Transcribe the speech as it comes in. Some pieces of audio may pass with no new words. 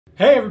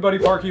Hey everybody,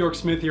 Parker York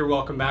Smith here.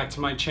 Welcome back to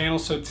my channel.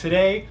 So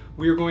today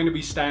we are going to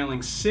be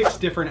styling 6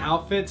 different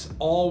outfits,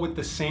 all with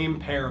the same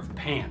pair of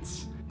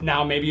pants.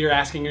 Now maybe you're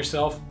asking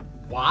yourself,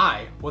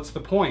 why? What's the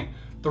point?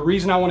 The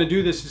reason I want to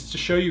do this is to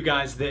show you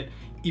guys that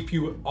if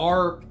you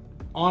are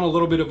on a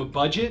little bit of a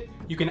budget,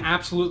 you can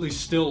absolutely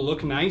still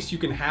look nice. You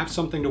can have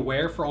something to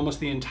wear for almost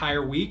the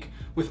entire week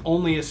with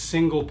only a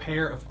single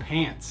pair of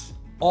pants.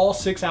 All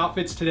 6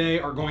 outfits today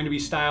are going to be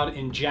styled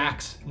in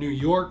Jax, New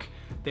York.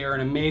 They're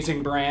an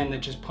amazing brand that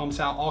just pumps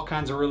out all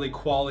kinds of really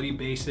quality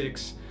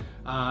basics.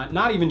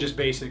 Not even just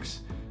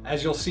basics.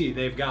 As you'll see,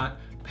 they've got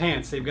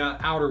pants, they've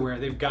got outerwear,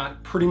 they've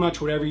got pretty much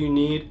whatever you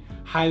need.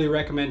 Highly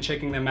recommend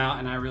checking them out,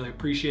 and I really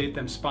appreciate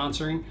them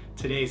sponsoring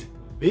today's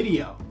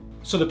video.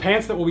 So the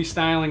pants that we'll be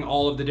styling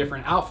all of the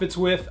different outfits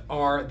with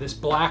are this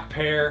black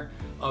pair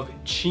of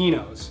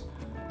chinos.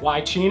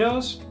 Why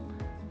chinos?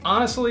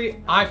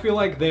 Honestly, I feel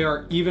like they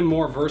are even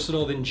more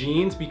versatile than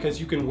jeans because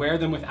you can wear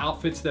them with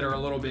outfits that are a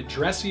little bit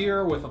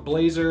dressier with a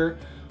blazer,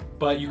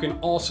 but you can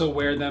also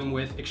wear them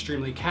with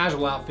extremely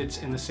casual outfits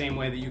in the same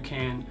way that you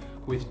can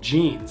with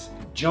jeans.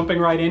 Jumping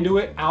right into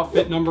it,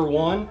 outfit number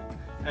 1.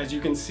 As you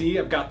can see,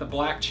 I've got the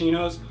black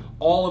chinos.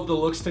 All of the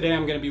looks today,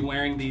 I'm gonna be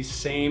wearing these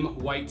same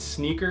white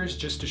sneakers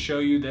just to show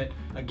you that,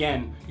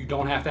 again, you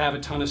don't have to have a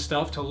ton of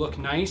stuff to look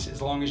nice.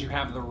 As long as you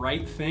have the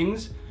right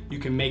things, you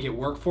can make it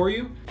work for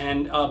you.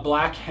 And a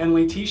black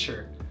Henley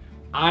t-shirt.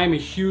 I'm a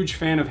huge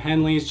fan of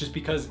Henleys just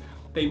because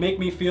they make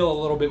me feel a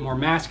little bit more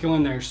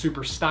masculine. They're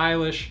super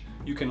stylish.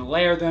 You can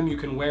layer them, you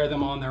can wear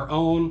them on their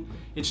own.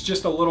 It's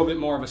just a little bit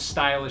more of a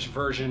stylish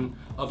version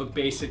of a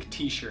basic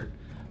t-shirt.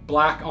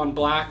 Black on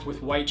black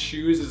with white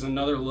shoes is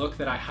another look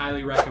that I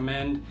highly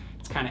recommend.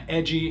 It's kind of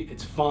edgy,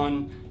 it's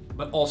fun,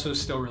 but also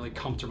still really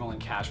comfortable and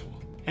casual.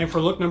 And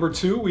for look number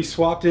 2, we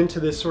swapped into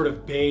this sort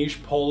of beige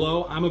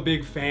polo. I'm a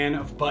big fan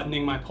of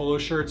buttoning my polo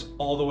shirts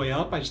all the way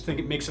up. I just think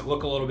it makes it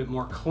look a little bit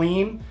more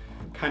clean.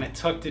 Kind of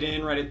tucked it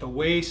in right at the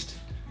waist,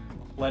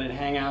 let it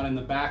hang out in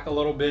the back a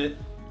little bit.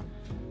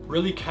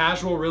 Really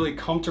casual, really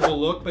comfortable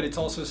look, but it's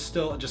also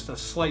still just a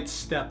slight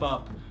step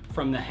up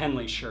from the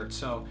Henley shirt.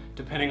 So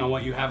depending on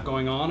what you have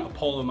going on, a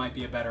polo might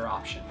be a better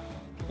option.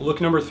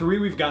 Look number 3,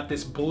 we've got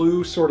this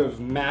blue sort of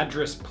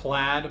Madras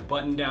plaid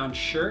button-down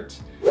shirt.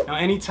 Now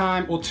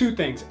anytime, well, 2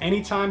 things.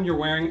 Anytime you're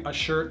wearing a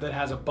shirt that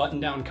has a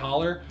button-down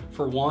collar,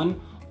 for one,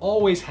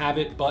 always have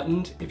it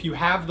buttoned. If you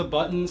have the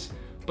buttons,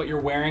 but you're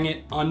wearing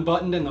it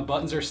unbuttoned and the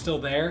buttons are still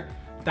there,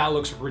 that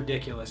looks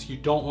ridiculous. You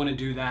don't want to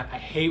do that. I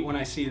hate when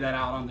I see that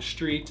out on the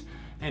street.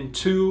 And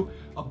 2,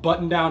 a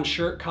button-down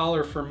shirt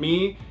collar for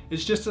me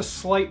is just a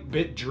slight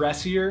bit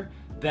dressier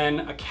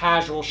than a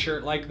casual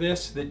shirt like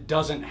this that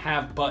doesn't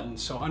have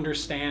buttons. So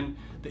understand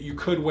that you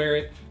could wear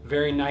it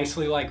very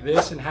nicely like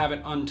this and have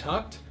it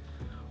untucked,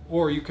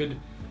 or you could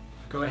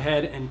go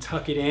ahead and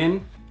tuck it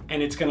in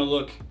and it's gonna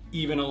look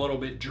even a little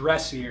bit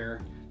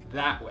dressier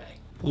that way.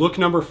 Look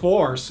number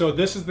 4. So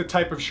this is the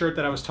type of shirt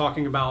that I was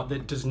talking about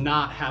that does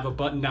not have a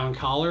button-down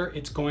collar.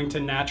 It's going to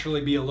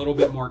naturally be a little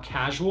bit more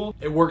casual.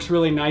 It works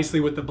really nicely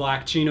with the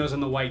black chinos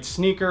and the white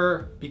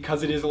sneaker.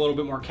 Because it is a little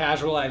bit more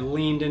casual, I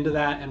leaned into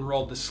that and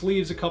rolled the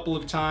sleeves a couple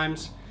of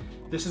times.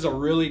 This is a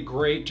really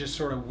great just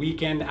sort of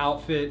weekend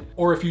outfit,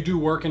 or if you do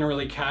work in a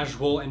really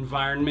casual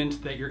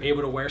environment that you're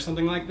able to wear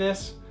something like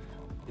this,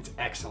 it's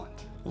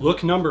excellent.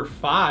 Look number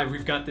 5,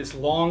 we've got this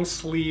long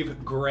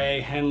sleeve gray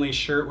Henley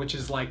shirt, which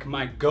is like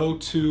my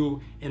go-to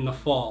in the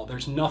fall.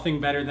 There's nothing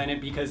better than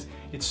it because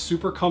it's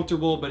super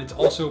comfortable, but it's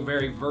also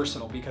very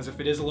versatile because if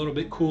it is a little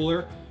bit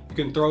cooler, you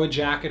can throw a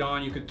jacket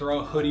on, you could throw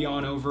a hoodie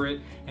on over it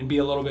and be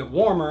a little bit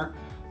warmer,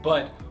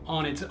 but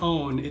on its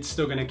own, it's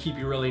still gonna keep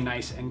you really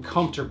nice and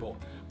comfortable.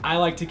 I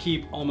like to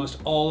keep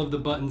almost all of the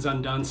buttons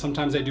undone.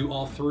 Sometimes I do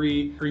all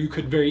 3, or you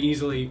could very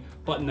easily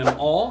button them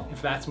all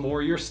if that's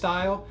more your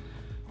style.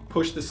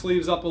 Push the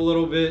sleeves up a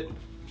little bit,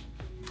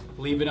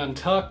 leave it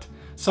untucked.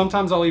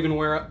 Sometimes I'll even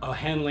wear a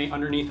Henley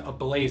underneath a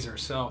blazer.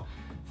 So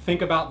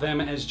think about them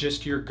as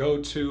just your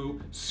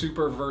go-to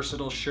super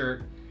versatile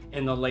shirt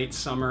in the late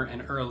summer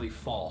and early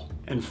fall.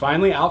 And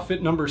finally,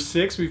 outfit number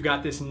 6, we've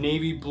got this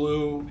navy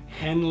blue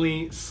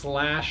Henley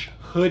slash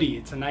hoodie.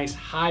 It's a nice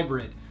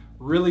hybrid,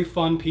 really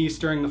fun piece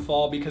during the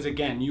fall because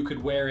again, you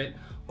could wear it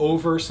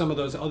over some of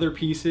those other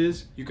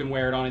pieces. You can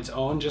wear it on its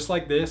own just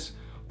like this,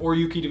 or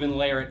you could even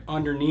layer it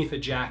underneath a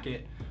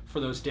jacket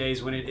for those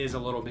days when it is a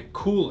little bit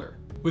cooler.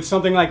 With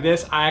something like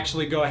this, I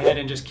actually go ahead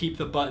and just keep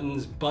the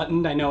buttons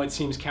buttoned. I know it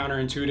seems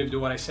counterintuitive to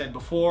what I said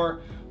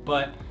before,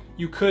 but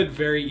you could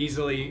very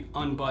easily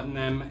unbutton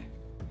them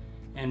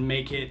and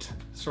make it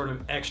sort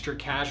of extra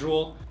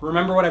casual.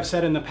 Remember what I've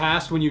said in the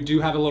past, when you do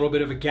have a little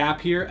bit of a gap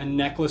here, a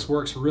necklace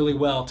works really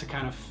well to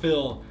kind of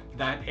fill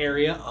that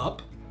area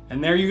up.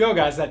 And there you go,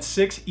 guys. That's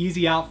 6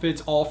 easy outfits,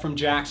 all from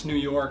Jax, New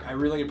York. I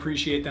really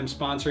appreciate them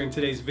sponsoring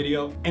today's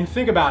video. And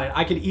think about it,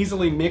 I could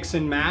easily mix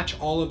and match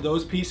all of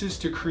those pieces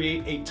to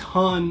create a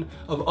ton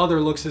of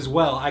other looks as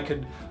well. I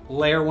could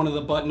layer one of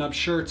the button-up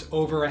shirts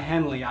over a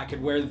Henley. I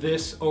could wear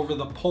this over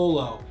the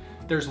polo.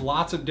 There's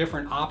lots of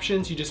different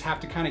options. You just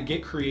have to kind of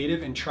get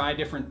creative and try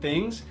different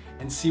things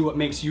and see what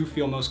makes you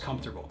feel most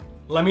comfortable.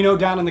 Let me know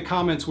down in the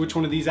comments which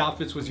one of these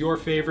outfits was your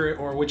favorite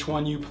or which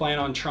one you plan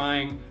on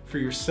trying for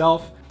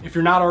yourself. If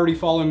you're not already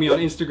following me on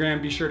Instagram,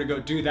 be sure to go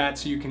do that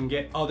so you can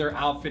get other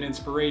outfit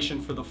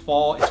inspiration for the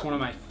fall. It's one of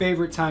my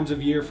favorite times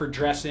of year for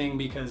dressing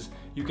because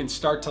you can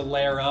start to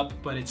layer up,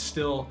 but it's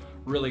still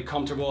really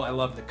comfortable. I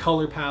love the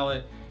color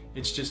palette.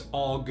 It's just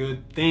all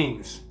good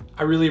things.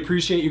 I really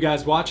appreciate you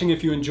guys watching.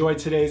 If you enjoyed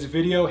today's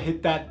video,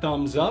 hit that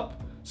thumbs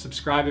up.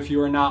 Subscribe if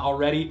you are not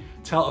already.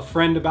 Tell a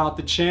friend about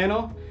the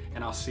channel,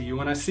 and I'll see you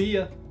when I see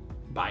you.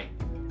 Bye.